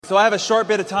so I have a short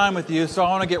bit of time with you, so I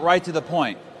want to get right to the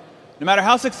point. No matter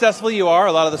how successful you are,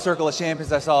 a lot of the Circle of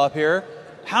Champions I saw up here,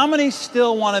 how many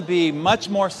still want to be much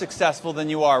more successful than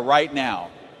you are right now?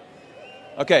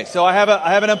 Okay, so I have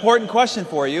an important question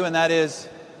for you, and that is,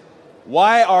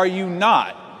 why are you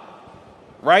not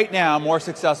right now more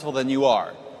successful than you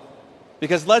are?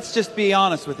 Because let's just be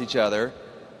honest with each other.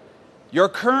 Your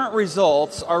current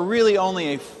results are really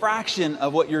only a fraction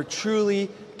of what you're truly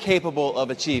capable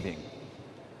of achieving.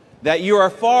 That you are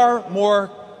far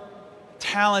more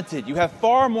talented, you have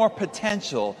far more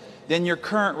potential than your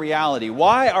current reality.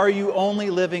 Why are you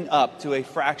only living up to a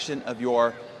fraction of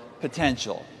your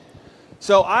potential?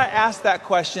 So I asked that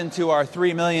question to our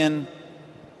 3 million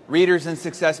readers in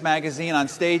Success Magazine on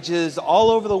stages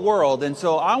all over the world. And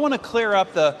so I want to clear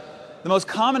up the most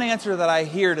common answer that I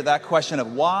hear to that question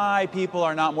of why people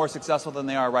are not more successful than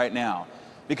they are right now.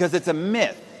 Because it's a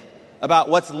myth about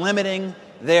what's limiting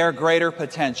their greater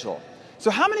potential.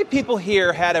 So how many people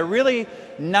here had a really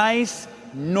nice,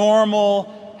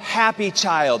 normal, happy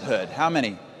childhood? How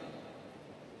many?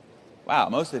 Wow,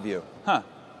 most of you. Huh.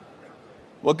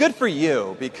 Well, good for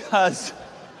you, because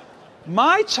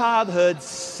my childhood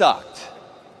sucked.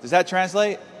 Does that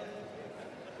translate?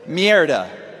 Mierda.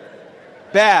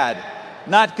 Bad.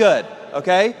 Not good.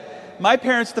 Okay? My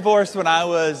parents divorced when I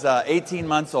was 18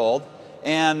 months old,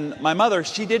 and my mother,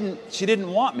 she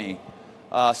didn't want me.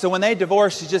 So when they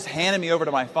divorced, she just handed me over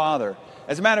to my father.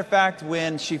 As a matter of fact,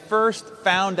 when she first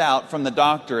found out from the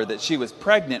doctor that she was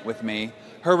pregnant with me,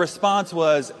 her response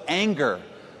was anger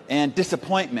and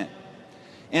disappointment.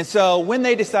 And so when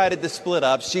they decided to split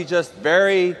up, she just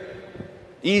very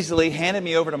easily handed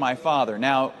me over to my father.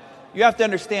 Now, you have to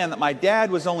understand that my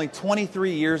dad was only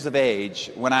 23 years of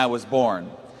age when I was born.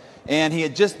 And he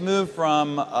had just moved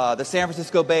from the San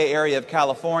Francisco Bay Area of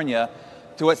California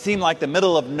to what seemed like the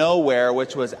middle of nowhere,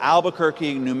 which was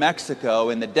Albuquerque, New Mexico,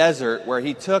 in the desert, where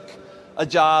he took a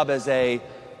job as a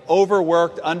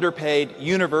overworked, underpaid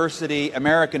university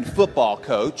American football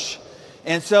coach.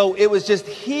 And so it was just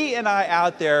he and I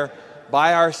out there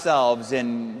by ourselves,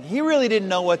 and he really didn't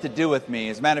know what to do with me.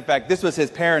 As a matter of fact, this was his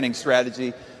parenting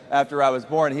strategy after I was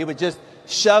born. He would just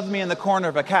shove me in the corner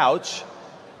of a couch,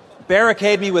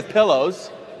 barricade me with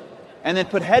pillows, and then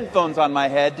put headphones on my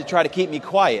head to try to keep me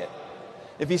quiet.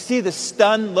 If you see the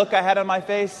stunned look I had on my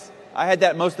face, I had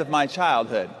that most of my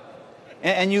childhood.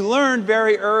 And you learn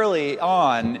very early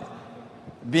on,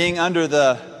 being under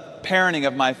the parenting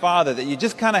of my father, that you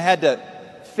just kind of had to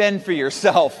fend for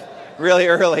yourself really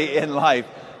early in life.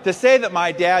 To say that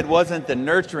my dad wasn't the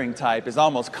nurturing type is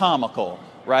almost comical,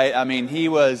 right? I mean, he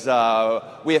was,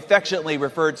 we affectionately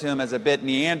referred to him as a bit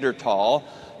Neanderthal,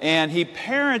 and he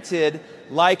parented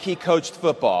like he coached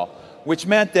football, which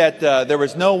meant that there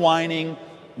was no whining,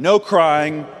 no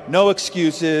crying, no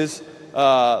excuses,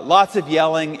 lots of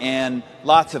yelling, and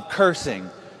lots of cursing.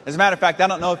 As a matter of fact, I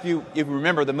don't know if you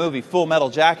remember the movie Full Metal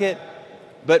Jacket,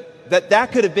 but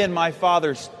that could have been my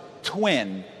father's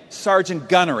twin, Sergeant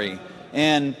Gunnery.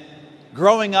 And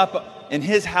growing up in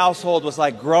his household was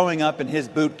like growing up in his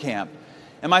boot camp.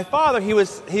 And my father, he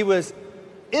was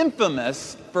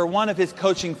infamous for one of his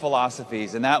coaching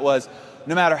philosophies, and that was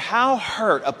no matter how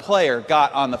hurt a player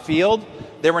got on the field,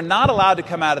 they were not allowed to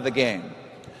come out of the game.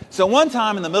 So one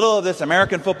time in the middle of this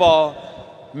American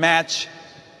football match,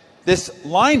 this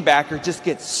linebacker just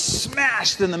gets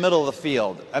smashed in the middle of the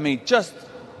field. I mean, just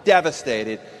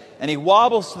devastated. And he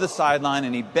wobbles to the sideline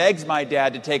and he begs my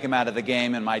dad to take him out of the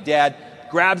game. And my dad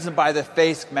grabs him by the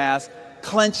face mask,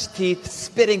 clenched teeth,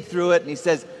 spitting through it. And he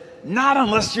says, "Not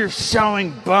unless you're showing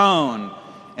bone."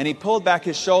 And he pulled back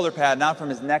his shoulder pad, and out from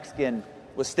his neck skin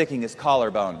was sticking his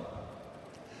collarbone.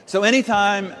 So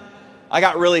anytime I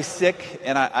got really sick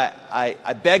and I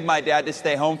begged my dad to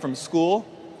stay home from school,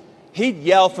 he'd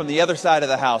yell from the other side of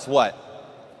the house, what?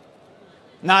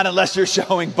 "Not unless you're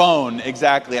showing bone."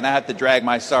 Exactly. And I had to drag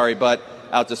my sorry butt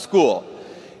out to school.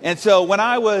 And so when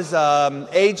I was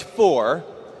age 4,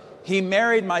 he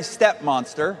married my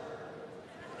stepmonster.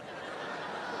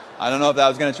 I don't know if that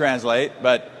was going to translate,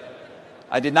 but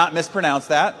I did not mispronounce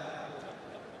that.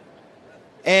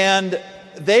 And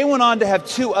they went on to have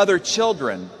 2 other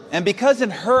children. And because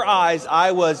in her eyes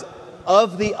I was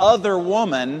of the other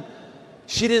woman,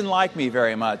 she didn't like me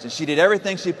very much. And she did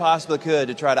everything she possibly could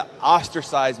to try to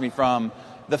ostracize me from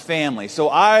the family.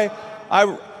 So I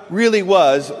really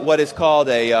was what is called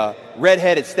a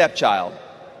redheaded stepchild.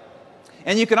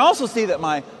 And you can also see that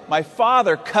my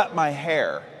father cut my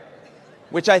hair,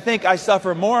 which I think I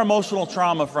suffer more emotional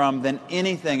trauma from than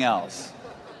anything else.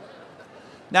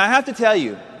 Now I have to tell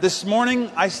you, this morning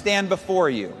I stand before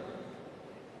you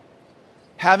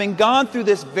having gone through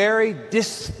this very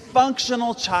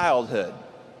dysfunctional childhood,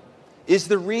 is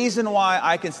the reason why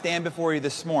I can stand before you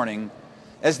this morning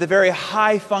as the very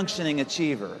high-functioning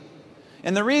achiever.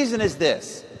 And the reason is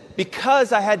this: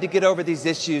 because I had to get over these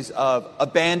issues of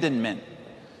abandonment,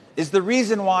 is the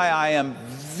reason why I am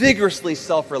vigorously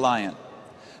self-reliant.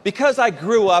 Because I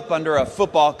grew up under a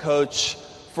football coach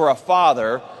for a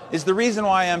father, is the reason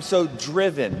why I am so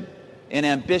driven and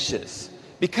ambitious.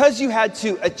 Because you had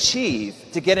to achieve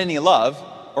to get any love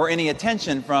or any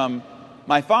attention from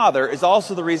my father is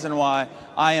also the reason why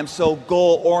I am so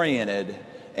goal-oriented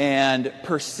and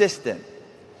persistent.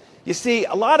 You see,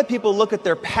 a lot of people look at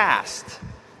their past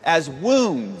as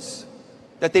wounds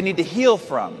that they need to heal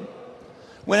from,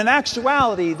 when in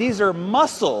actuality, these are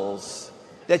muscles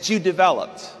that you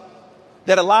developed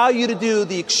that allow you to do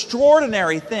the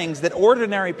extraordinary things that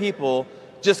ordinary people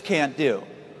just can't do.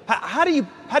 How do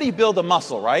you build a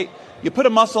muscle, right? You put a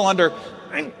muscle under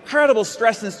incredible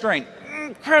stress and strain,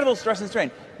 incredible stress and strain.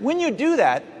 When you do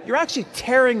that, you're actually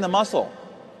tearing the muscle.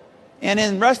 And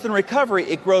in rest and recovery,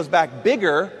 it grows back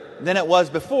bigger than it was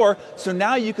before, so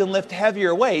now you can lift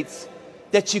heavier weights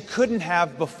that you couldn't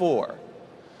have before.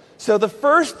 So the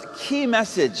first key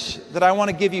message that I want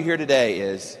to give you here today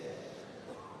is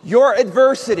your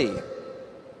adversity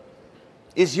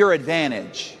is your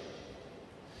advantage.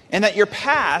 And that your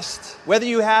past, whether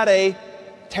you had a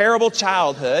terrible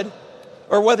childhood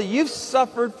or whether you've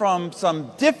suffered from some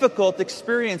difficult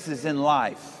experiences in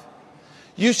life,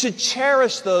 you should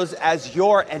cherish those as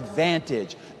your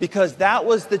advantage, because that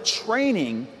was the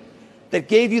training that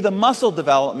gave you the muscle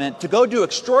development to go do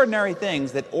extraordinary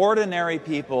things that ordinary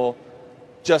people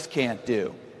just can't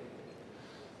do.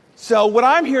 So what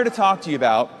I'm here to talk to you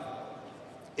about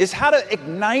is how to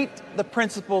ignite the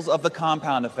principles of the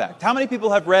compound effect. How many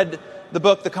people have read the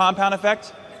book, The Compound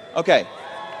Effect? Okay.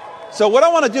 So what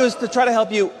I want to do is to try to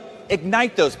help you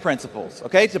ignite those principles,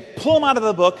 okay? To pull them out of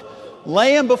the book,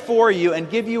 lay them before you, and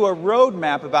give you a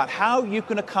roadmap about how you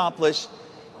can accomplish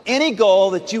any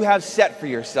goal that you have set for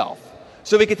yourself.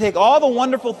 So we can take all the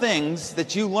wonderful things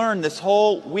that you learned this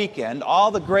whole weekend,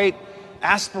 all the great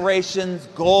aspirations,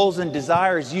 goals, and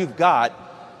desires you've got,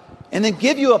 and then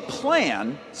give you a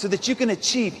plan so that you can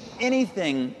achieve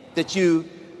anything that you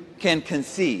can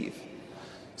conceive.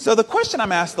 So the question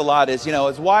I'm asked a lot is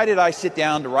why did I sit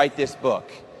down to write this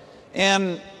book?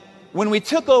 And when we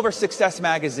took over Success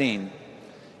Magazine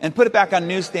and put it back on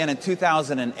newsstand in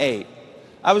 2008,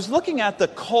 I was looking at the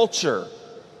culture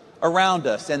around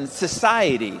us and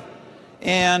society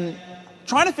and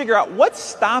trying to figure out what's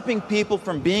stopping people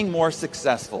from being more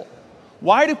successful.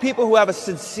 Why do people who have a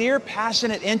sincere,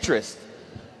 passionate interest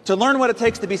to learn what it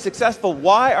takes to be successful,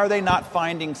 why are they not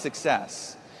finding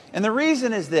success? And the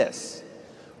reason is this: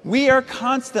 we are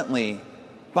constantly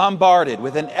bombarded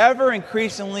with an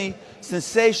ever-increasingly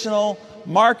sensational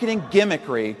marketing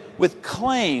gimmickry with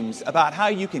claims about how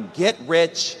you can get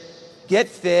rich, get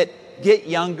fit, get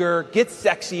younger, get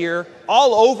sexier,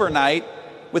 all overnight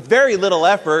with very little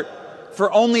effort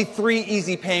for only 3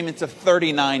 easy payments of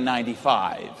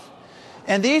 $39.95.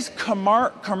 And these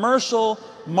commercial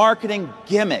marketing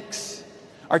gimmicks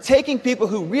are taking people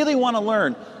who really want to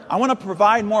learn. I want to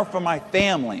provide more for my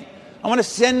family. I want to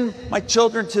send my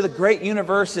children to the great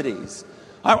universities.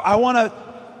 I want to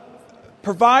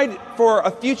provide for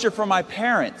a future for my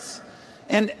parents.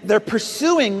 And they're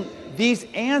pursuing these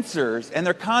answers, and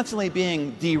they're constantly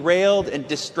being derailed and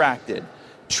distracted,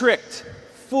 tricked,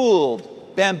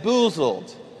 fooled,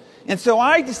 bamboozled. And so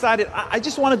I decided I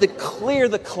just wanted to clear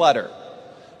the clutter,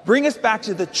 bring us back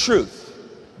to the truth,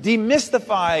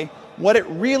 demystify what it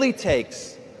really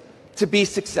takes to be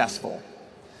successful.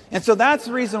 And so that's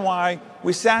the reason why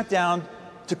we sat down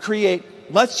to create,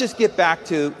 let's just get back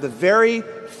to the very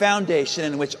foundation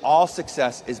in which all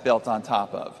success is built on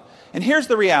top of. And here's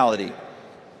the reality.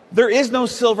 There is no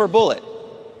silver bullet.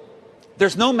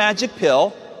 There's no magic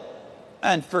pill.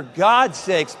 And for God's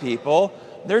sakes, people,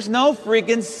 there's no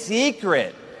freaking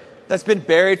secret that's been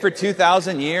buried for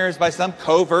 2,000 years by some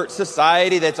covert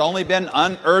society that's only been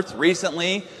unearthed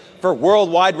recently for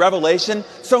worldwide revelation.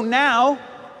 So now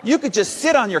you could just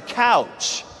sit on your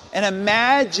couch and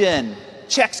imagine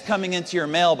checks coming into your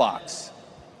mailbox.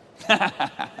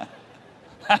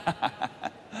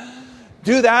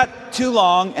 Do that too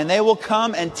long and they will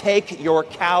come and take your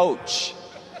couch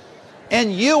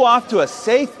and you off to a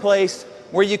safe place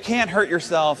where you can't hurt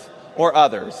yourself or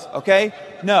others, okay?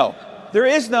 No, there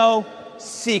is no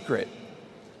secret.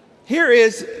 Here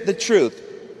is the truth.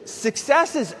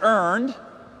 Success is earned.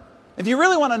 If you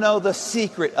really want to know the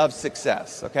secret of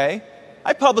success, okay?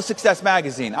 I publish Success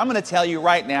Magazine. I'm going to tell you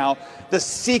right now the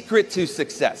secret to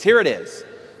success. Here it is.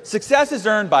 Success is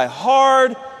earned by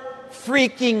hard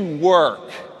freaking work.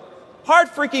 Hard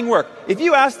freaking work. If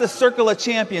you ask the circle of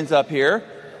champions up here,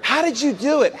 how did you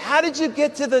do it? How did you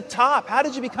get to the top? How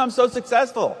did you become so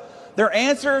successful? Their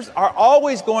answers are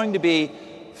always going to be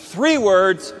 3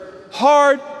 words: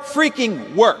 hard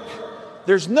freaking work.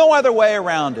 There's no other way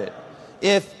around it.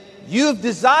 If you've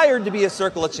desired to be a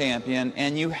circle of champion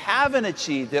and you haven't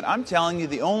achieved it, I'm telling you,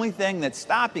 the only thing that's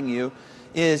stopping you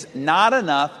is not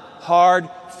enough hard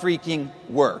freaking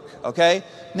work, okay?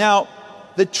 Now,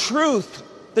 the truth,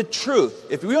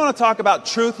 if we want to talk about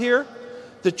truth here,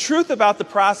 the truth about the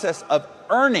process of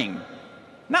earning,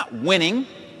 not winning,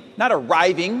 not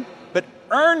arriving, but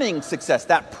earning success,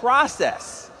 that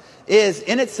process is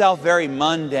in itself very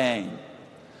mundane.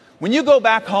 When you go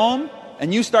back home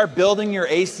and you start building your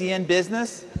ACN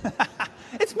business,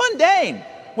 it's mundane.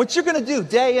 What you're going to do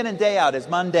day in and day out is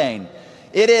mundane.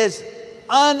 It is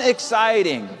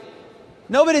unexciting.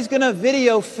 Nobody's going to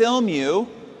video film you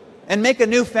and make a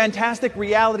new fantastic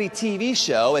reality TV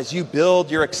show as you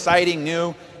build your exciting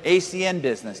new ACN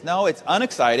business. No, it's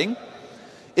unexciting.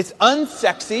 It's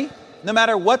unsexy. No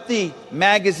matter what the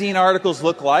magazine articles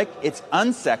look like, it's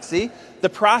unsexy. The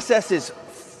process is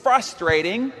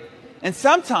frustrating. And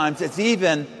sometimes it's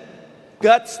even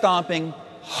gut-stomping,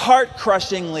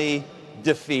 heart-crushingly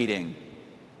defeating.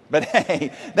 But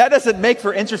hey, that doesn't make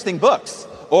for interesting books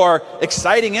or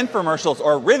exciting infomercials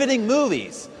or riveting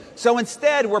movies. So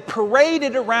instead, we're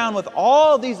paraded around with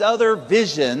all these other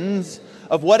visions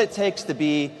of what it takes to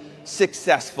be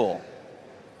successful.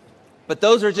 But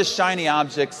those are just shiny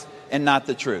objects and not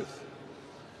the truth.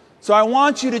 So I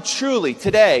want you to truly,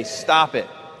 today, stop it.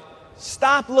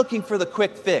 Stop looking for the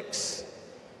quick fix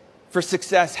for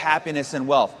success, happiness, and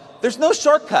wealth. There's no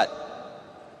shortcut.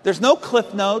 There's no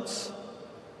cliff notes.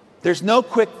 There's no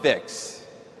quick fix.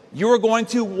 You are going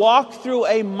to walk through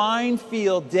a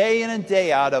minefield day in and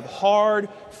day out of hard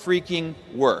freaking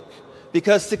work.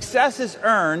 Because success is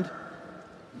earned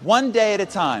one day at a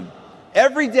time.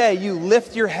 Every day you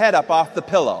lift your head up off the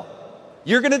pillow.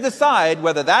 You're going to decide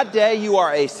whether that day you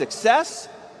are a success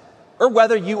or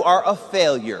whether you are a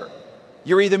failure.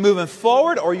 You're either moving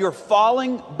forward or you're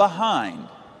falling behind.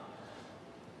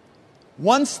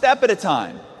 One step at a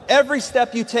time. Every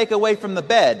step you take away from the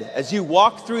bed as you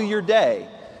walk through your day,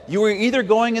 you are either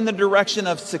going in the direction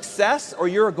of success or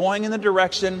you're going in the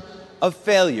direction of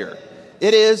failure.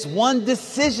 It is one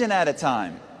decision at a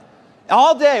time.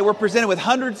 All day we're presented with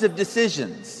hundreds of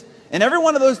decisions. And every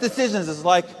one of those decisions is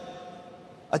like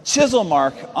a chisel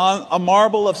mark on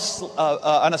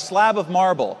a slab of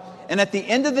marble. And at the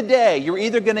end of the day, you're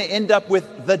either going to end up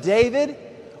with the David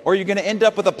or you're going to end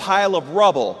up with a pile of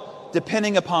rubble,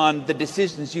 depending upon the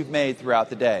decisions you've made throughout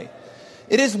the day.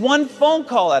 It is one phone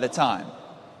call at a time.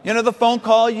 You know, the phone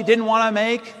call you didn't want to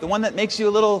make, the one that makes you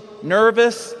a little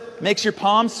nervous, makes your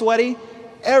palms sweaty.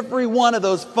 Every one of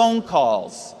those phone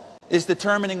calls is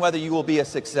determining whether you will be a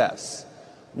success.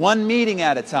 One meeting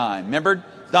at a time. Remember,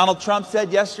 Donald Trump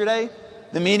said yesterday,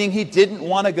 the meeting he didn't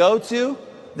want to go to,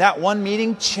 that one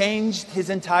meeting changed his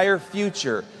entire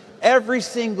future. Every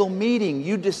single meeting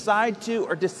you decide to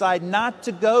or decide not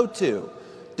to go to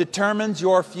determines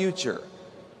your future.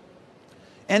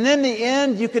 And in the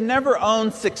end, you can never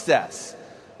own success.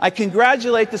 I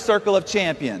congratulate the Circle of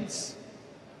Champions,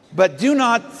 but do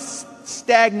not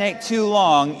stagnate too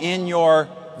long in your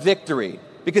victory,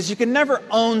 because you can never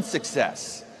own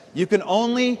success. You can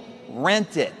only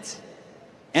rent it.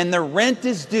 And the rent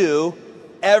is due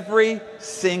every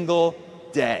single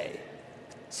day.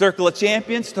 Circle of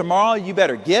Champions, tomorrow you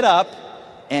better get up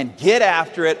and get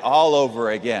after it all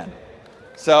over again.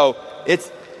 So it's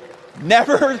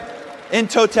never in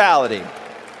totality.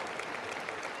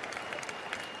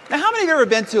 Now, how many of you have ever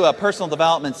been to a personal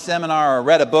development seminar or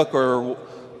read a book or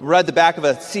read the back of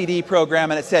a CD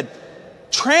program and it said,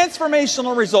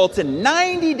 transformational results in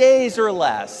 90 days or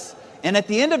less, and at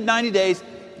the end of 90 days,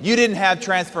 you didn't have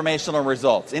transformational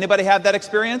results? Anybody have that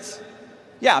experience?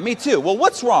 Yeah, me too. Well,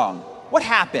 what's wrong? What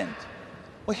happened?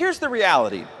 Well, here's the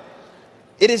reality.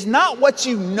 It is not what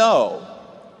you know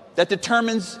that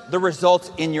determines the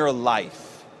results in your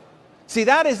life. See,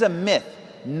 that is a myth.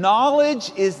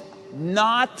 Knowledge is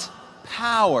not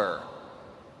power.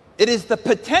 It is the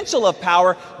potential of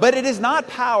power, but it is not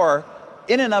power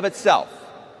in and of itself.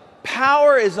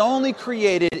 Power is only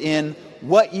created in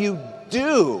what you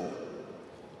do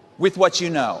with what you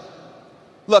know.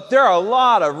 Look, there are a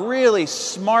lot of really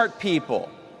smart people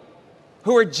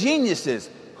who are geniuses,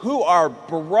 who are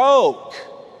broke,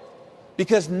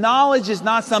 because knowledge is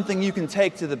not something you can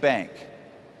take to the bank.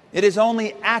 It is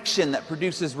only action that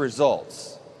produces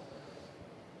results.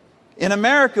 In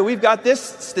America, we've got this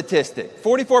statistic.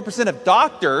 44% of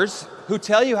doctors who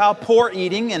tell you how poor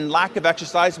eating and lack of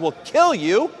exercise will kill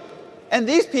you, and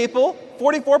these people,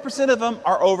 44% of them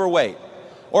are overweight.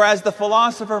 Or as the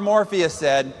philosopher Morpheus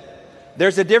said,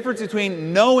 there's a difference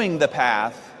between knowing the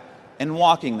path and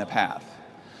walking the path.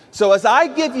 So as I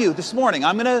give you this morning,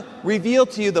 I'm going to reveal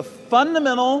to you the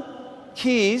fundamental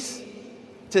keys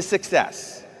to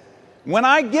success. When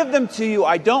I give them to you,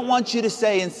 I don't want you to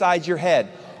say inside your head,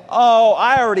 oh,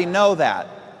 I already know that.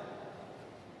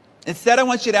 Instead, I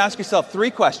want you to ask yourself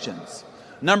 3 questions.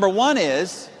 Number 1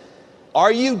 is,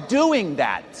 are you doing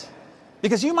that?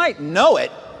 Because you might know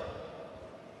it,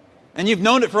 and you've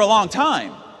known it for a long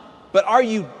time, but are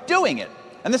you doing it?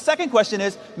 And the second question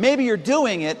is, maybe you're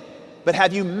doing it, but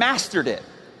have you mastered it?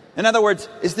 In other words,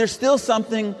 is there still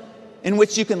something in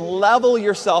which you can level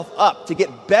yourself up to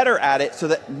get better at it so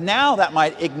that now that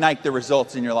might ignite the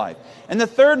results in your life? And the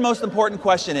third most important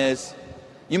question is,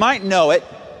 you might know it,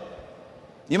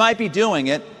 you might be doing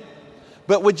it,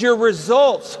 but would your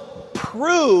results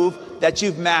prove that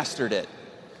you've mastered it?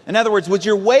 In other words, would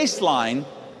your waistline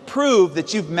prove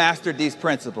that you've mastered these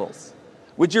principles?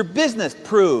 Would your business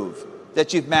prove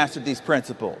that you've mastered these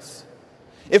principles?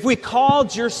 If we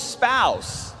called your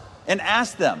spouse and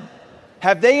asked them,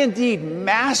 have they indeed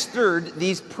mastered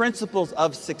these principles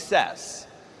of success?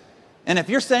 And if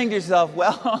you're saying to yourself,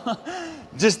 well,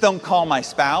 just don't call my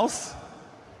spouse,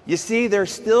 you see,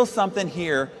 there's still something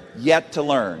here yet to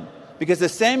learn. Because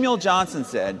as Samuel Johnson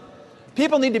said,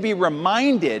 people need to be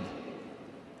reminded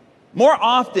more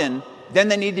often than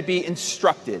they need to be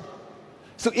instructed.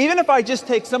 So even if I just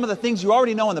take some of the things you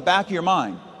already know in the back of your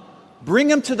mind, bring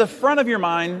them to the front of your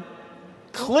mind,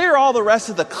 clear all the rest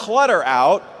of the clutter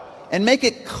out, and make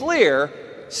it clear,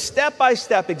 step by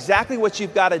step, exactly what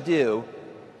you've got to do,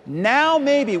 now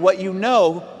maybe what you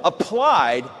know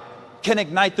applied can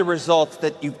ignite the results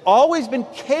that you've always been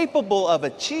capable of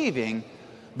achieving,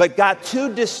 but got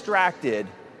too distracted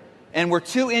and were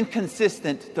too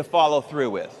inconsistent to follow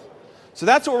through with. So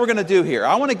that's what we're going to do here.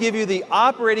 I want to give you the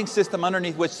operating system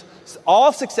underneath which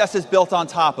all success is built on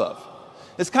top of.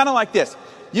 It's kind of like this.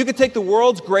 You could take the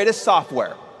world's greatest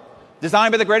software,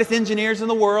 designed by the greatest engineers in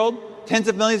the world, tens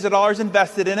of millions of dollars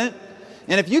invested in it.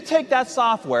 And if you take that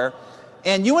software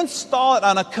and you install it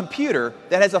on a computer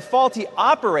that has a faulty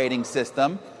operating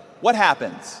system, what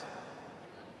happens?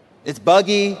 It's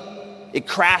buggy, it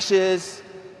crashes,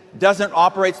 doesn't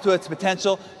operate to its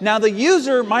potential. Now the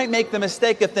user might make the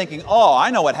mistake of thinking, oh, I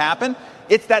know what happened.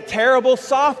 It's that terrible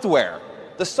software.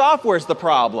 The software's the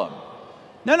problem.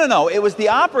 No, it was the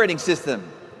operating system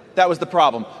that was the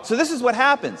problem. So this is what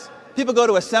happens. People go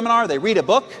to a seminar, they read a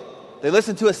book, they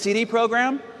listen to a CD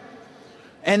program,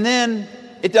 and then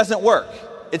it doesn't work.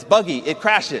 It's buggy, it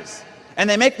crashes. And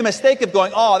they make the mistake of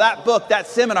going, oh, that book, that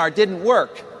seminar didn't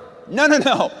work.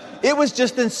 No. It was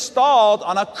just installed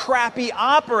on a crappy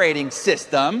operating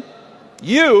system,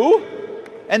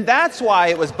 and that's why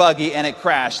it was buggy and it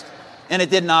crashed and it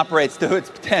didn't operate to its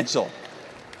potential.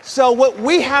 So what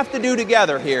we have to do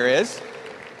together here is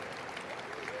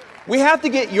we have to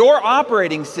get your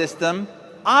operating system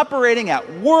operating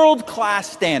at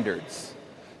world-class standards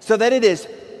so that it is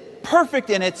perfect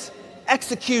in its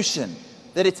execution,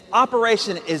 that its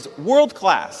operation is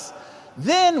world-class.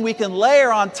 Then we can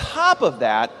layer on top of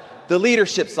that the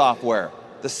leadership software,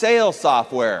 the sales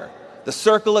software, the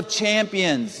Circle of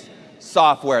Champions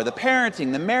software, the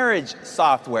parenting, the marriage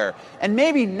software. And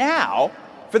maybe now,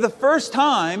 for the first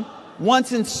time,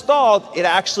 once installed, it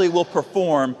actually will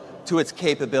perform to its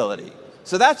capability.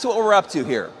 So that's what we're up to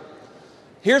here.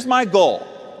 Here's my goal.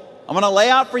 I'm going to lay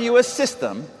out for you a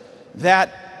system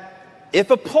that, if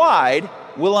applied,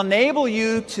 will enable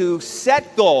you to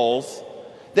set goals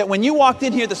that when you walked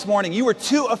in here this morning, you were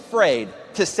too afraid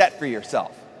to set for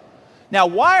yourself. Now,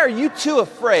 why are you too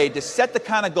afraid to set the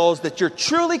kind of goals that you're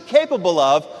truly capable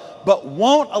of, but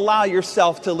won't allow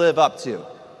yourself to live up to?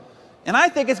 And I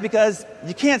think it's because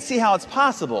you can't see how it's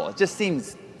possible. It just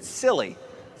seems silly.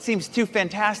 It seems too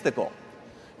fantastical.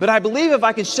 But I believe if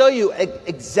I can show you an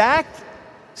exact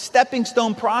stepping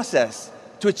stone process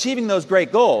to achieving those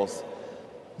great goals,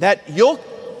 that you'll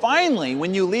finally,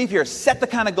 when you leave here, set the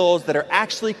kind of goals that are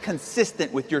actually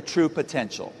consistent with your true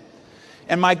potential.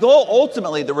 And my goal,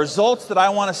 ultimately, the results that I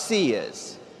want to see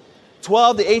is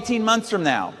 12 to 18 months from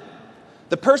now,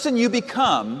 the person you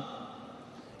become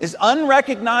is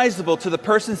unrecognizable to the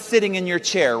person sitting in your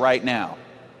chair right now.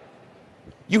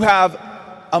 You have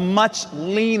a much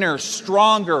leaner,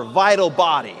 stronger, vital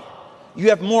body. You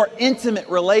have more intimate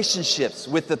relationships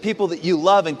with the people that you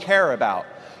love and care about.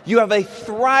 You have a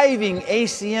thriving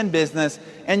ACN business,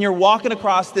 and you're walking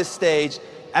across this stage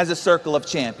as a Circle of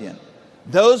Champion.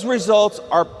 Those results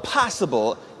are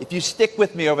possible if you stick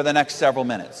with me over the next several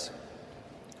minutes.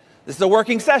 This is a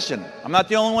working session. I'm not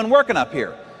the only one working up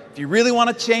here. If you really want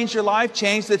to change your life,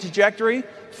 change the trajectory,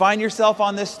 find yourself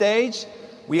on this stage,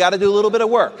 we got to do a little bit of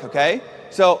work, okay?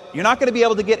 So you're not going to be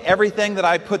able to get everything that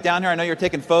I put down here. I know you're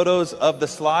taking photos of the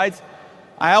slides.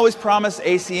 I always promise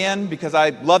ACN, because I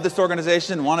love this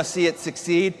organization and want to see it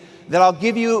succeed, that I'll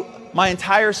give you my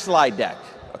entire slide deck,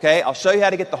 okay? I'll show you how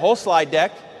to get the whole slide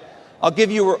deck. I'll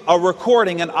give you a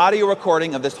recording, an audio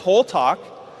recording of this whole talk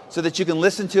so that you can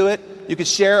listen to it. You can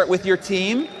share it with your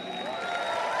team,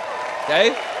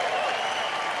 okay?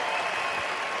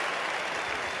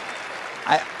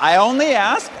 I only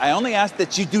ask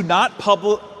that you do not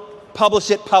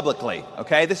publish it publicly,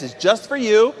 okay? This is just for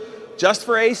you, just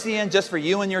for ACN, just for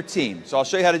you and your team. So I'll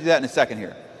show you how to do that in a second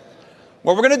here.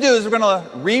 What we're going to do is we're going to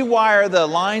rewire the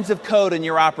lines of code in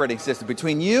your operating system.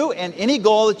 Between you and any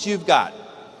goal that you've got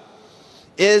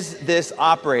is this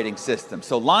operating system.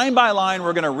 So line by line,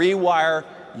 we're going to rewire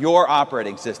your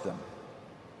operating system.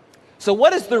 So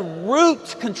what is the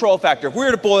root control factor? If we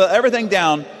were to boil everything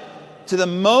down to the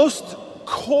most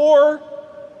core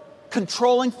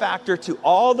controlling factor to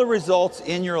all the results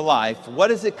in your life, what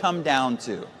does it come down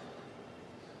to?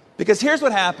 Because here's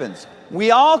what happens.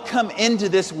 We all come into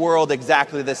this world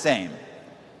exactly the same.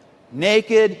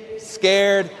 Naked,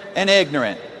 scared, and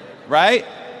ignorant, right?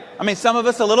 I mean, some of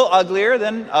us a little uglier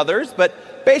than others,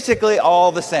 but basically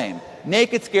all the same.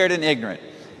 Naked, scared, and ignorant.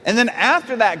 And then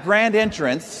after that grand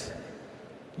entrance,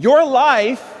 your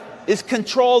life is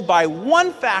controlled by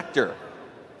one factor.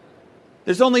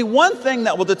 There's only one thing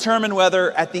that will determine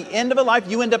whether at the end of a life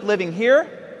you end up living here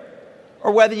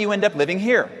or whether you end up living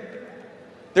here.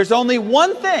 There's only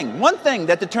one thing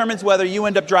that determines whether you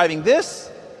end up driving this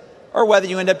or whether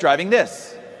you end up driving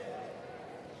this.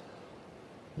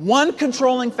 One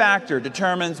controlling factor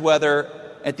determines whether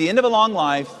at the end of a long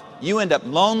life you end up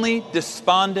lonely,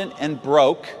 despondent, and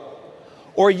broke,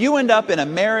 or you end up in a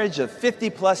marriage of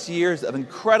 50 plus years of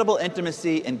incredible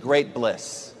intimacy and great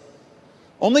bliss.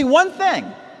 Only one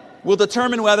thing will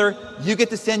determine whether you get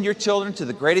to send your children to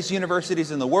the greatest universities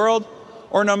in the world,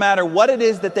 or no matter what it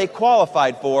is that they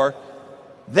qualified for,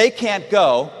 they can't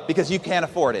go because you can't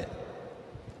afford it.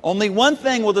 Only one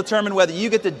thing will determine whether you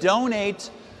get to donate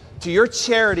to your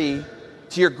charity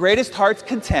to your greatest heart's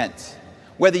content,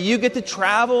 whether you get to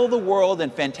travel the world in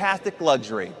fantastic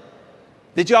luxury.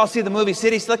 Did you all see the movie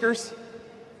City Slickers?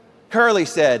 Curly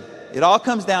said, it all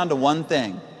comes down to one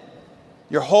thing.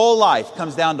 Your whole life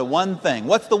comes down to one thing.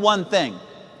 What's the one thing?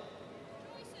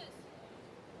 Choices.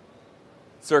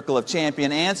 Circle of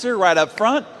Champion answer right up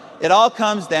front. It all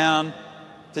comes down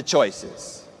to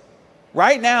choices.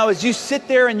 Right now, as you sit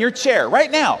there in your chair,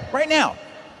 right now,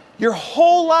 your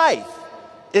whole life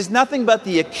is nothing but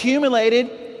the accumulated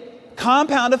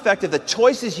compound effect of the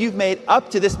choices you've made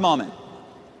up to this moment.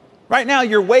 Right now,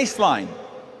 your waistline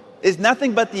is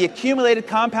nothing but the accumulated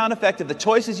compound effect of the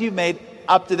choices you've made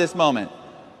up to this moment.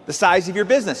 The size of your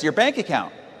business, your bank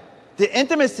account, the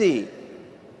intimacy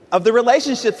of the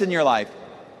relationships in your life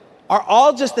are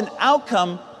all just an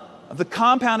outcome of the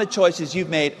compounded choices you've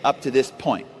made up to this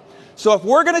point. So if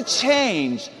we're going to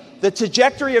change the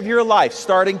trajectory of your life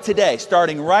starting today,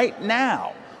 starting right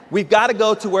now, we've got to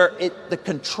go to where the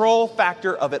control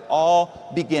factor of it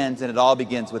all begins, and it all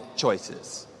begins with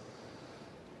choices.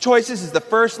 Choices is the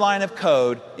first line of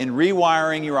code in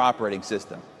rewiring your operating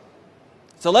system.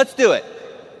 So let's do it.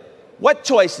 What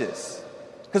choices?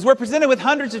 Because we're presented with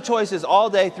hundreds of choices all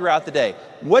day throughout the day.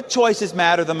 What choices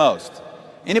matter the most?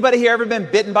 Anybody here ever been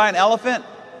bitten by an elephant?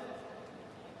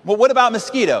 Well, what about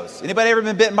mosquitoes? Anybody ever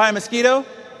been bitten by a mosquito?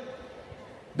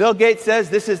 Bill Gates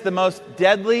says this is the most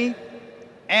deadly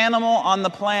animal on the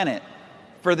planet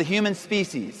for the human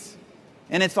species.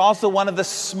 And it's also one of the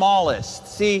smallest.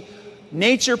 See,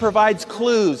 nature provides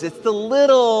clues. It's the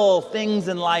little things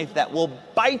in life that will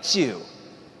bite you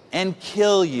and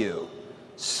kill you.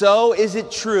 So is it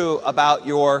true about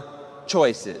your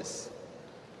choices.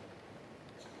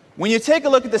 When you take a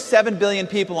look at the 7 billion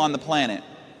people on the planet,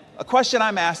 a question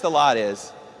I'm asked a lot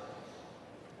is,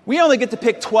 we only get to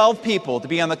pick 12 people to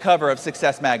be on the cover of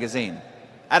Success magazine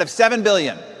out of 7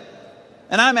 billion.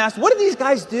 And I'm asked, what do these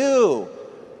guys do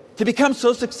to become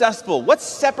so successful? What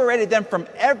separated them from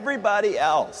everybody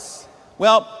else?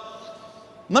 Well,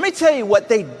 let me tell you what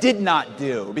they did not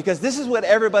do, because this is what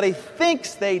everybody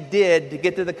thinks they did to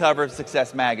get to the cover of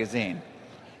Success magazine.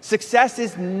 Success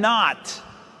is not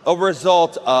a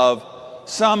result of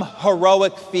some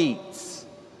heroic feats.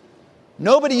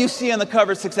 Nobody you see on the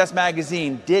cover of Success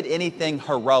magazine did anything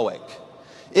heroic.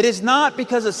 It is not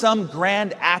because of some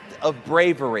grand act of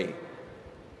bravery.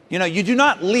 You do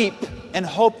not leap and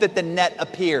hope that the net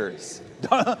appears.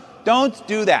 Don't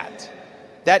do that.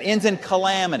 That ends in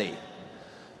calamity.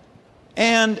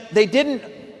 And they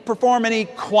didn't perform any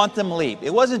quantum leap.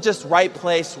 It wasn't just right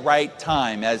place, right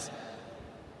time, as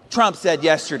Trump said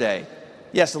yesterday.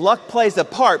 Yes, luck plays a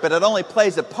part, but it only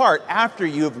plays a part after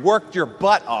you've worked your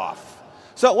butt off.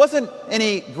 So it wasn't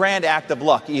any grand act of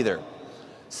luck either.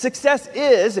 Success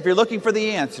is, if you're looking for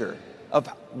the answer of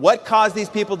what caused these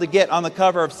people to get on the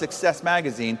cover of Success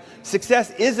magazine,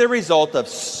 success is a result of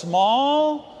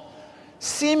small,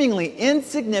 seemingly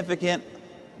insignificant,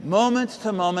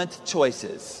 moment-to-moment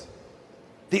choices.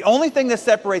 The only thing that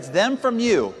separates them from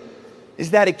you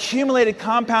is that accumulated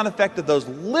compound effect of those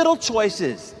little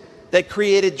choices that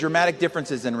created dramatic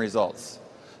differences in results.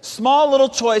 Small little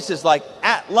choices like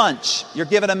at lunch, you're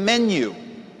given a menu.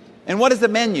 And what is the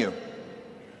menu?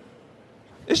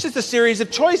 It's just a series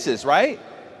of choices, right?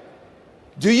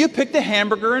 Do you pick the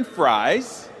hamburger and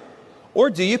fries, or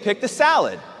do you pick the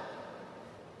salad?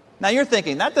 Now you're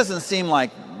thinking, that doesn't seem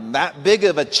like that big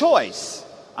of a choice.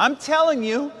 I'm telling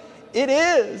you, it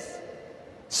is.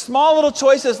 Small little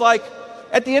choices like,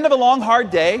 at the end of a long,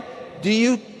 hard day, do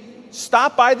you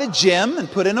stop by the gym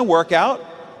and put in a workout,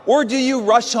 or do you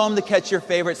rush home to catch your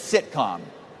favorite sitcom?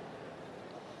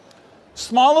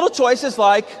 Small little choices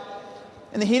like,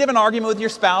 in the heat of an argument with your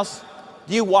spouse,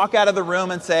 do you walk out of the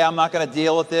room and say, I'm not going to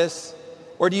deal with this?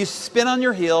 Or do you spin on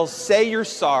your heels, say you're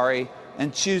sorry,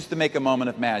 and choose to make a moment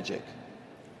of magic?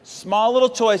 Small little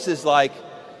choices like,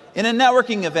 in a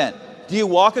networking event, do you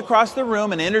walk across the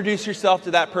room and introduce yourself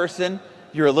to that person?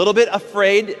 You're a little bit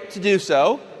afraid to do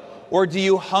so. Or do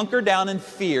you hunker down in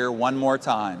fear one more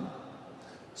time?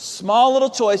 Small little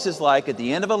choices like, at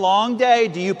the end of a long day,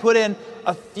 do you put in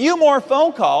a few more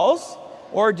phone calls,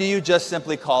 or do you just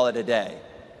simply call it a day?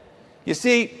 You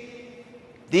see,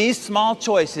 these small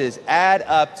choices add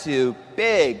up to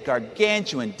big,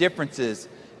 gargantuan differences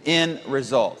in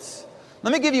results.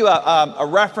 Let me give you a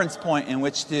reference point in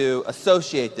which to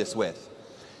associate this with.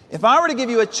 If I were to give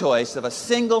you a choice of a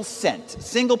single cent,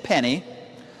 single penny,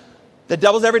 that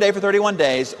doubles every day for 31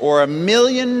 days, or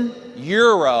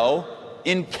 €1,000,000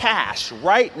 in cash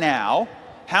right now,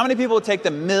 how many people would take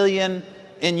the €1,000,000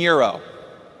 in euro?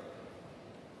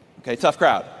 Okay, tough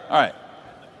crowd. All right.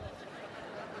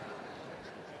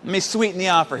 Let me sweeten the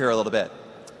offer here a little bit.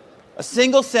 A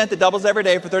single cent that doubles every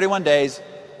day for 31 days,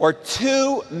 or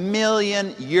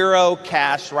 €2,000,000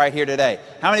 cash right here today.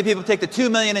 How many people take the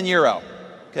 2,000,000 in euro?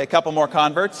 Okay, a couple more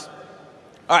converts.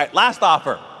 All right, last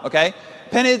offer, okay?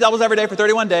 Penny that doubles every day for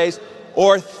 31 days,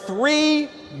 or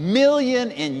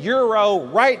 3,000,000 in euro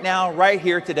right now, right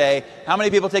here today. How many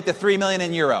people take the 3,000,000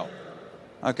 in euro?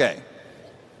 Okay.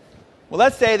 Well,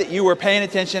 let's say that you were paying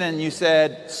attention and you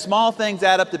said, small things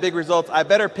add up to big results. I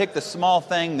better pick the small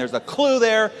thing. There's a clue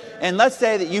there. And let's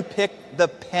say that you pick the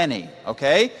penny,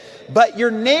 okay? But your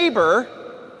neighbor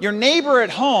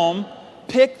at home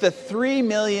picked the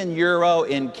 3,000,000 euro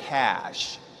in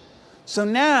cash. So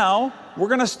now we're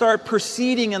going to start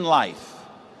proceeding in life.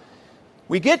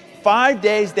 We get 5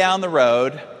 days down the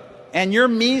road, and your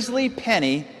measly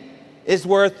penny is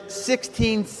worth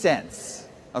 16 cents,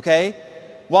 okay?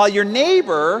 While your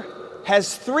neighbor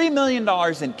has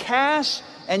 $3,000,000 in cash,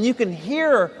 and you can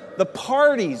hear the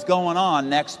parties going on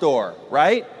next door,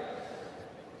 right?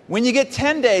 When you get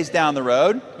 10 days down the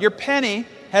road, your penny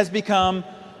has become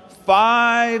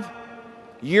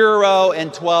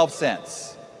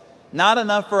 €5.12. Not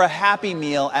enough for a Happy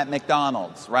Meal at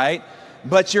McDonald's, right?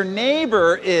 But your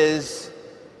neighbor is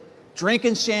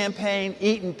drinking champagne,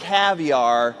 eating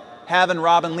caviar, having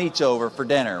Robin Leach over for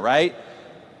dinner, right?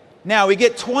 Now, we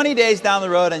get 20 days down the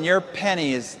road, and your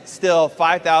penny is still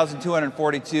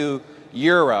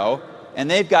 €5,242, and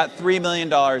they've got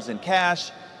 $3,000,000 in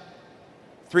cash,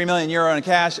 €3,000,000 in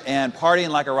cash, and partying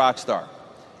like a rock star.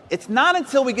 It's not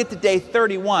until we get to day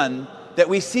 31 that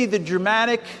we see the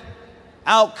dramatic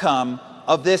outcome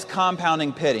of this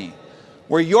compounding penny,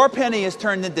 where your penny is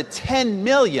turned into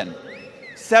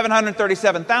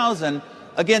 10,737,000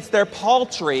 against their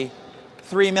paltry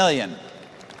 3,000,000.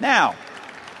 Now,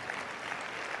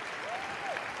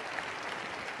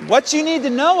 what you need to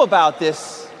know about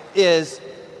this is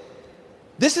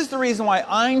the reason why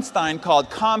Einstein called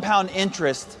compound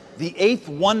interest the eighth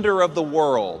wonder of the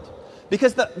world.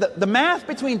 Because the math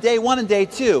between day 1 and day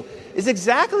 2 is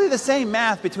exactly the same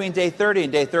math between day 30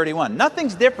 and day 31.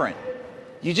 Nothing's different.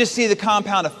 You just see the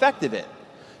compound effect of it.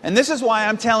 And this is why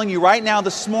I'm telling you right now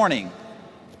this morning,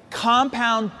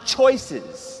 compound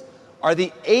choices are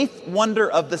the eighth wonder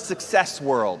of the success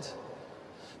world.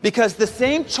 Because the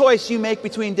same choice you make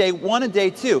between day 1 and day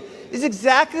 2 is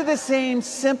exactly the same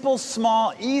simple,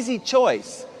 small, easy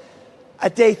choice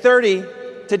at day 30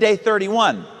 to day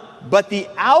 31. But the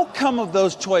outcome of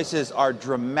those choices are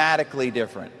dramatically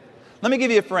different. Let me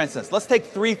give you, for instance, let's take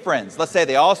 3 friends. Let's say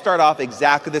they all start off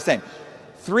exactly the same.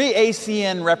 3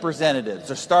 ACN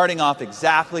representatives are starting off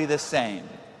exactly the same.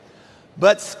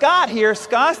 But Scott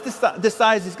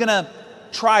decides he's going to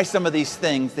try some of these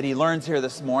things that he learns here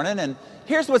this morning. And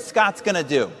here's what Scott's going to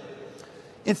do.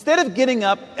 Instead of getting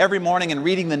up every morning and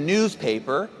reading the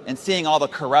newspaper and seeing all the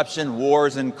corruption,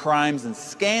 wars, and crimes and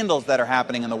scandals that are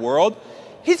happening in the world,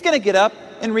 he's going to get up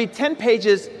and read 10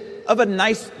 pages of a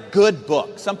nice, good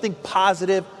book, something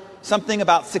positive, something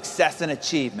about success and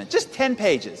achievement, just 10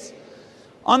 pages.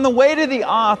 On the way to the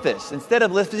office, instead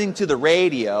of listening to the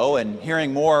radio and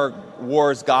hearing more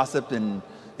wars, gossip, and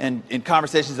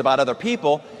conversations about other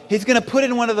people, he's going to put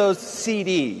in one of those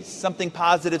CDs, something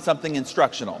positive, something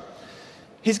instructional.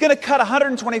 He's going to cut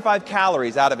 125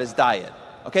 calories out of his diet.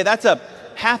 Okay, that's a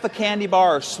half a candy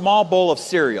bar or small bowl of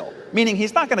cereal, meaning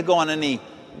he's not going to go on any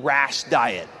rash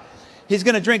diet. He's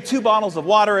going to drink 2 bottles of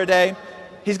water a day.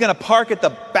 He's going to park at the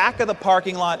back of the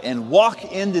parking lot and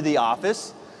walk into the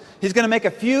office. He's going to make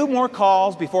a few more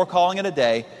calls before calling it a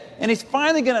day. And he's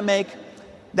finally going to make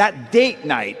that date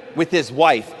night with his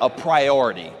wife a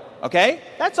priority. Okay?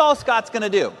 That's all Scott's going to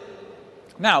do.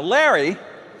 Now, Larry's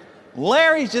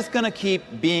just going to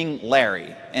keep being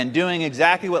Larry and doing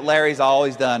exactly what Larry's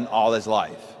always done all his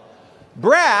life.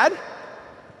 Brad,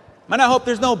 and I hope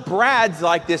there's no Brads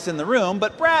like this in the room,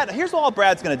 but here's all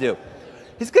Brad's going to do.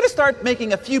 He's going to start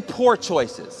making a few poor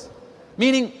choices,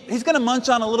 meaning he's going to munch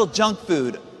on a little junk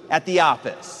food at the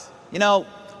office. You know,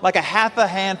 like a half a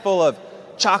handful of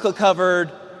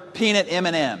chocolate-covered peanut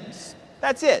M&Ms.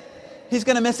 That's it. He's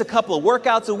going to miss a couple of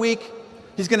workouts a week.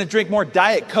 He's going to drink more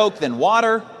Diet Coke than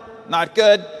water. Not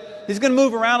good. He's going to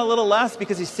move around a little less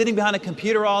because he's sitting behind a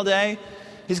computer all day.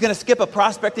 He's going to skip a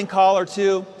prospecting call or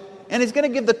 2. And he's going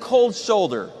to give the cold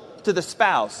shoulder to the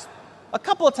spouse a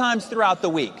couple of times throughout the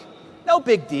week. No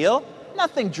big deal.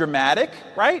 Nothing dramatic,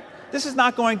 right? This is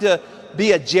not going to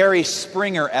be a Jerry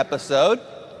Springer episode.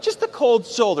 Just a cold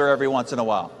shoulder every once in a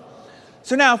while.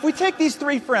 So now, if we take these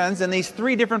 3 friends and these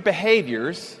 3 different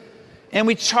behaviors and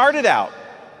we chart it out,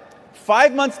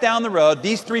 5 months down the road,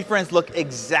 these 3 friends look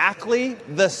exactly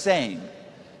the same.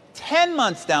 10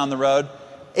 months down the road,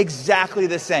 exactly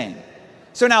the same.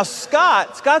 So now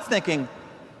Scott's thinking,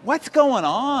 what's going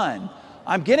on?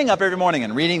 I'm getting up every morning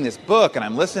and reading this book, and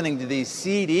I'm listening to these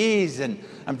CDs, and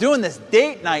I'm doing this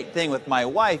date night thing with my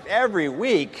wife every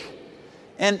week,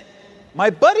 and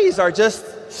my buddies are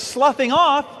just sloughing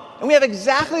off, and we have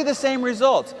exactly the same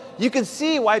results. You can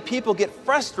see why people get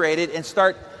frustrated and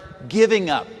start giving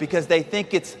up because they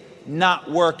think it's not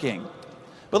working.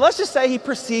 But let's just say he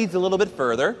proceeds a little bit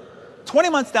further. 20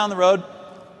 months down the road,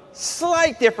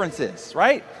 slight differences,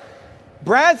 right?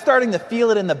 Brad's starting to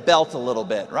feel it in the belt a little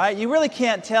bit, right? You really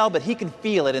can't tell, but he can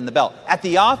feel it in the belt. At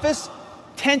the office,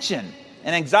 tension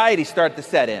and anxiety start to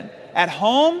set in. At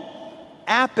home,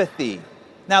 apathy.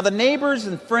 Now, the neighbors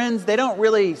and friends, they don't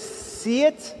really see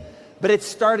it, but it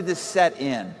started to set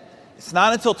in. It's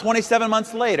not until 27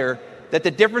 months later that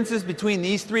the differences between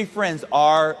these 3 friends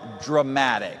are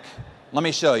dramatic. Let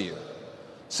me show you.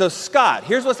 So Scott,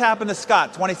 here's what's happened to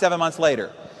Scott 27 months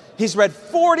later. He's read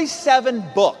 47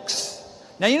 books.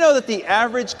 Now, you know that the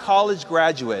average college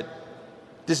graduate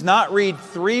does not read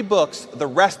 3 books the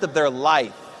rest of their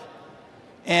life.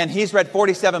 And he's read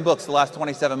 47 books the last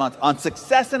 27 months on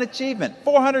success and achievement,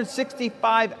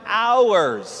 465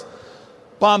 hours,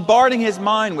 bombarding his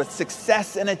mind with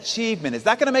success and achievement. Is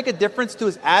that going to make a difference to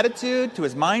his attitude, to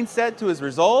his mindset, to his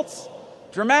results?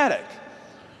 Dramatic.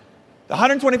 The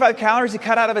 125 calories he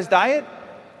cut out of his diet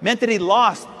meant that he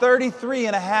lost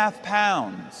 33.5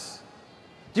 pounds.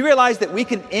 Do you realize that we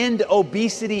can end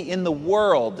obesity in the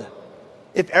world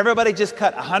if everybody just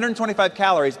cut 125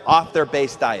 calories off their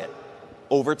base diet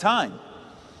over time?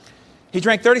 He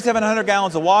drank 3,700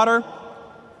 gallons of water.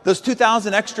 Those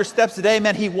 2,000 extra steps a day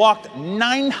meant he walked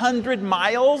 900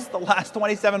 miles the last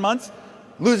 27 months,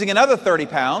 losing another 30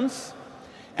 pounds.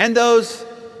 And those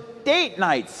date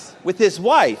nights with his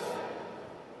wife,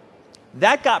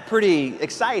 that got pretty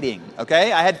exciting,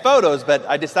 okay? I had photos, but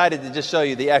I decided to just show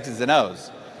you the X's and O's.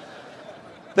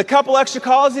 The couple extra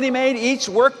calls that he made each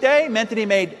workday meant that he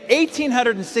made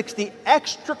 1,860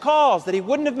 extra calls that he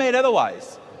wouldn't have made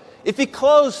otherwise. If he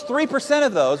closed 3%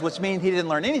 of those, which means he didn't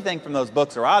learn anything from those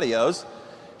books or audios,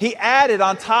 he added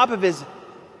on top of his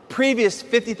previous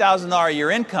 $50,000 a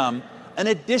year income an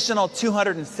additional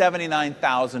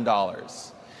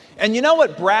 $279,000. And you know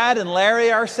what Brad and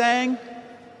Larry are saying?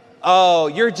 Oh,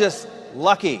 you're just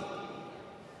lucky.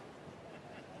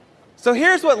 So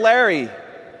here's what Larry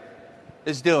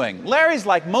is doing. Larry's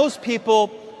like most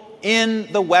people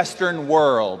in the Western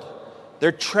world.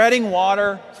 They're treading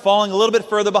water, falling a little bit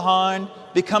further behind,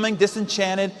 becoming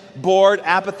disenchanted, bored,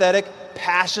 apathetic,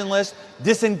 passionless,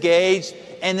 disengaged,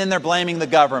 and then they're blaming the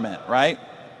government, right?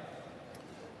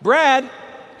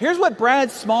 Here's what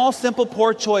Brad's small, simple,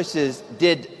 poor choices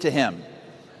did to him.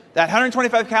 That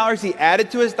 125 calories he added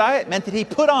to his diet meant that he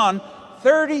put on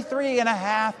 33 and a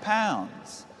half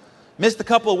pounds. Missed a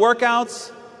couple of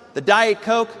workouts, the Diet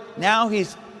Coke, now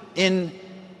he's in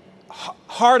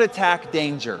heart attack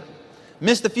danger.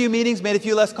 Missed a few meetings, made a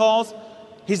few less calls.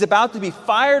 He's about to be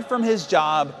fired from his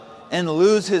job and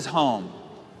lose his home.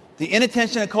 The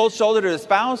inattention and cold shoulder to his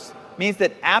spouse means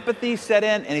that apathy set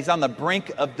in and he's on the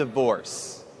brink of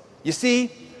divorce. You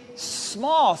see,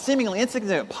 small, seemingly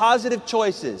insignificant, positive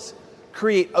choices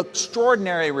create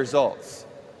extraordinary results.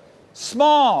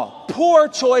 Small, poor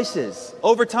choices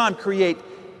over time create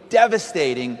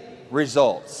devastating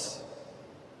results.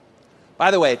 By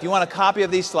the way, if you want a copy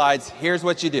of these slides, here's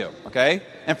what you do, okay?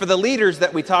 And for the leaders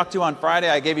that we talked to on Friday,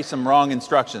 I gave you some wrong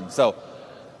instructions. So,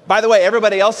 by the way,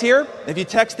 everybody else here, if you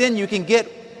text in, you can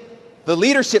get the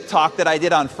leadership talk that I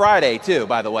did on Friday too,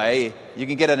 by the way. You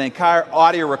can get an entire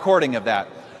audio recording of that.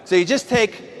 So you just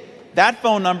take that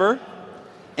phone number,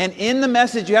 and in the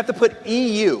message you have to put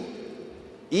EU,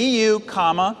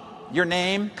 comma, your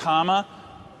name, comma,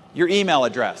 your email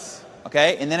address,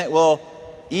 okay? And then it will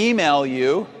email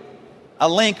you a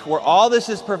link where all this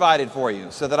is provided for you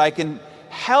so that I can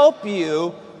help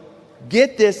you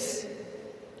get this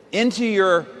into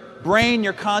your brain,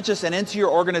 your conscious, and into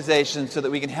your organization so that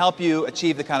we can help you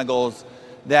achieve the kind of goals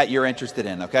that you're interested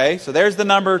in, okay? So there's the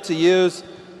number to use.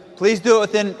 Please do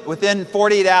it within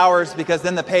 48 hours because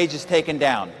then the page is taken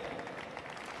down.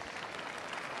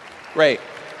 Great.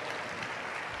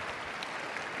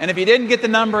 And if you didn't get the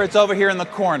number, it's over here in the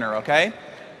corner, okay?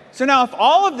 So now if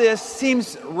all of this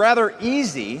seems rather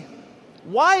easy,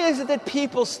 why is it that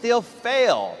people still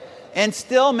fail and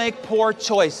still make poor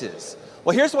choices?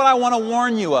 Well, here's what I want to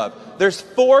warn you of. There's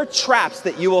 4 traps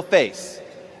that you will face.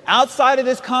 Outside of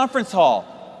this conference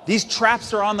hall, these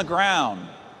traps are on the ground.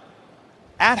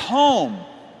 At home,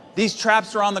 these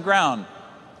traps are on the ground.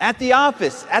 At the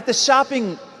office, at the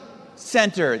shopping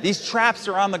center, these traps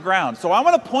are on the ground. So I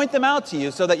want to point them out to you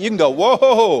so that you can go,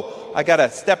 whoa, I got to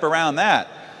step around that.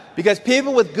 Because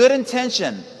people with good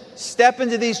intention step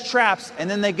into these traps and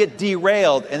then they get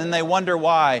derailed and then they wonder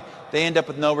why they end up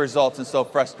with no results and so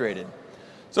frustrated.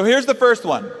 So here's the first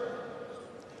one.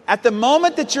 At the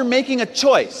moment that you're making a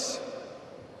choice,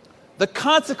 the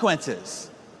consequences,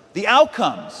 the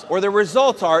outcomes, or the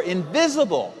results are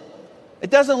invisible. It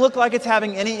doesn't look like it's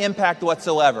having any impact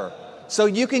whatsoever. So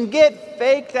you can get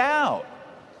faked out.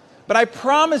 But I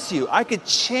promise you, I could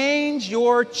change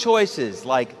your choices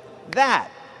like that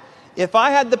if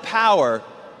I had the power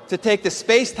to take the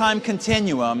space-time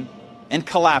continuum and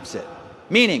collapse it.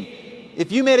 Meaning,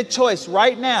 if you made a choice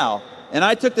right now, and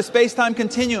I took the space-time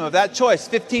continuum of that choice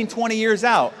 15, 20 years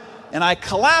out, and I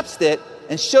collapsed it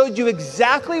and showed you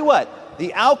exactly what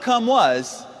the outcome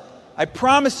was, I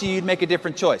promise you'd make a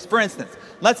different choice. For instance,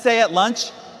 let's say at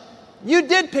lunch, you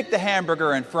did pick the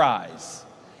hamburger and fries.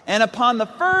 And upon the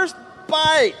first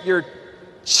bite, your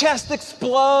chest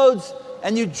explodes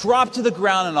and you drop to the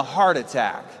ground in a heart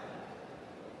attack.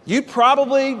 You'd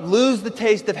probably lose the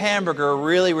taste of hamburger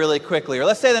really, really quickly. Or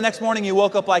let's say the next morning you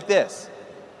woke up like this.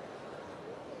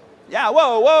 Yeah,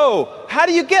 whoa. How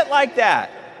do you get like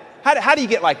that? How do you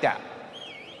get like that?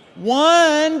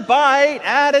 One bite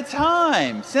at a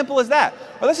time. Simple as that.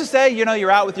 Or let's just say, you're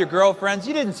out with your girlfriends.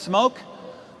 You didn't smoke,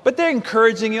 but they're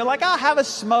encouraging you, like, have a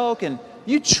smoke. And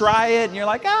you try it, and you're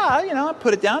like,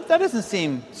 put it down. That doesn't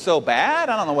seem so bad.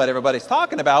 I don't know what everybody's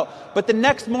talking about. But the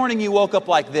next morning you woke up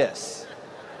like this.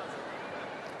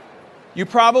 You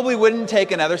probably wouldn't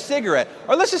take another cigarette.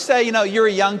 Or let's just say, you're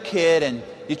a young kid, and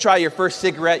you try your first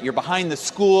cigarette. You're behind the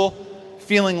school,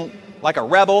 feeling like a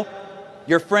rebel.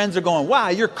 Your friends are going, wow,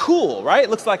 you're cool, right? It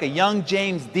looks like a young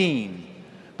James Dean.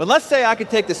 But let's say I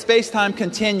could take the space-time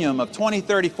continuum of 20,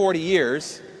 30, 40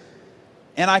 years,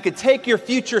 and I could take your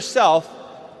future self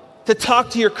to talk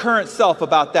to your current self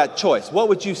about that choice. What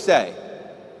would you say?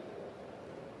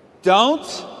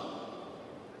 Don't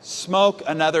smoke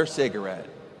another cigarette.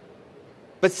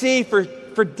 But see, for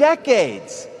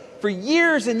decades, for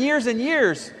years and years and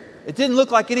years, it didn't look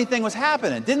like anything was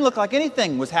happening.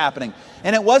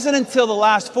 And it wasn't until the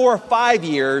last 4 or 5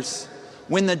 years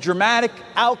when the dramatic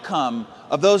outcome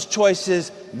of those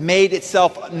choices made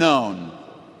itself known.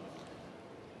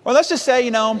 Or let's just say,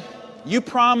 you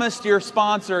promised your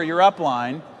sponsor, your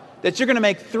upline, that you're going to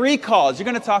make 3 calls. You're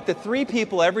going to talk to 3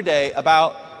 people every day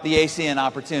about the ACN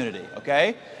opportunity,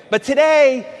 okay? But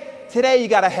today you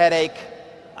got a headache.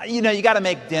 You know, you got to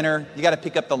make dinner. You got to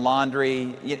pick up the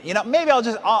laundry. You know, maybe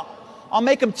I'll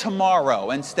make them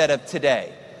tomorrow instead of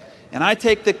today. And I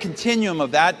take the continuum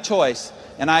of that choice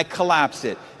and I collapse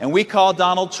it. And we call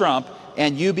Donald Trump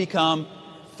and you become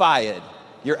fired.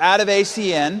 You're out of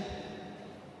ACN.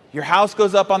 Your house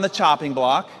goes up on the chopping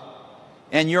block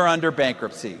and you're under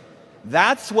bankruptcy.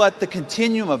 That's what the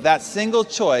continuum of that single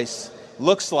choice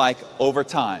looks like over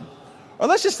time. Or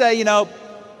let's just say, you know,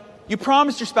 you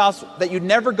promised your spouse that you'd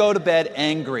never go to bed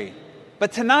angry.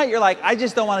 But tonight you're like, I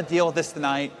just don't want to deal with this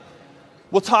tonight.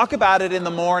 We'll talk about it in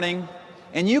the morning.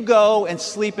 And you go and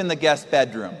sleep in the guest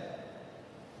bedroom.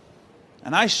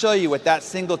 And I show you what that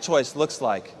single choice looks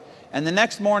like. And the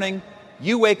next morning,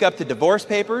 you wake up to divorce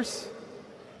papers.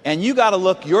 And you got to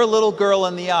look your little girl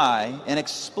in the eye and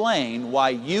explain why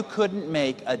you couldn't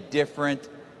make a different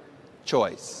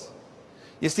choice.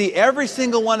 You see, every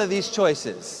single one of these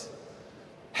choices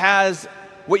has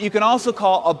what you can also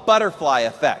call a butterfly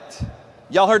effect.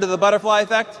 Y'all heard of the butterfly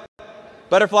effect?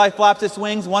 Butterfly flaps its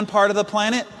wings one part of the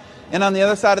planet, and on the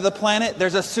other side of the planet,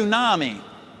 there's a tsunami.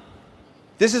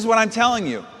 This is what I'm telling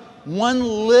you. One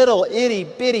little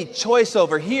itty-bitty choice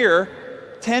over here,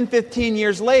 10, 15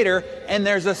 years later, and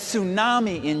there's a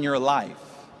tsunami in your life.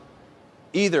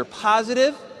 Either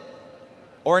positive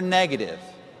or negative.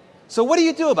 So what do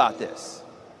you do about this?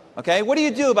 Okay, what do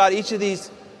you do about each of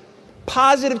these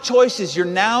positive choices you're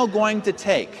now going to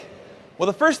take? Well,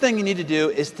 the first thing you need to do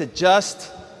is to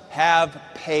just have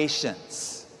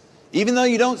patience. Even though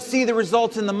you don't see the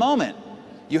results in the moment,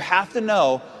 you have to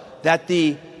know that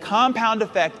the compound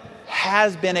effect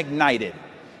has been ignited.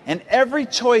 And every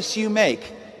choice you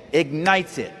make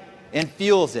ignites it and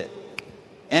fuels it.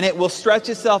 And it will stretch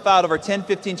itself out over 10,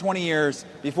 15, 20 years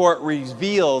before it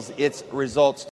reveals its results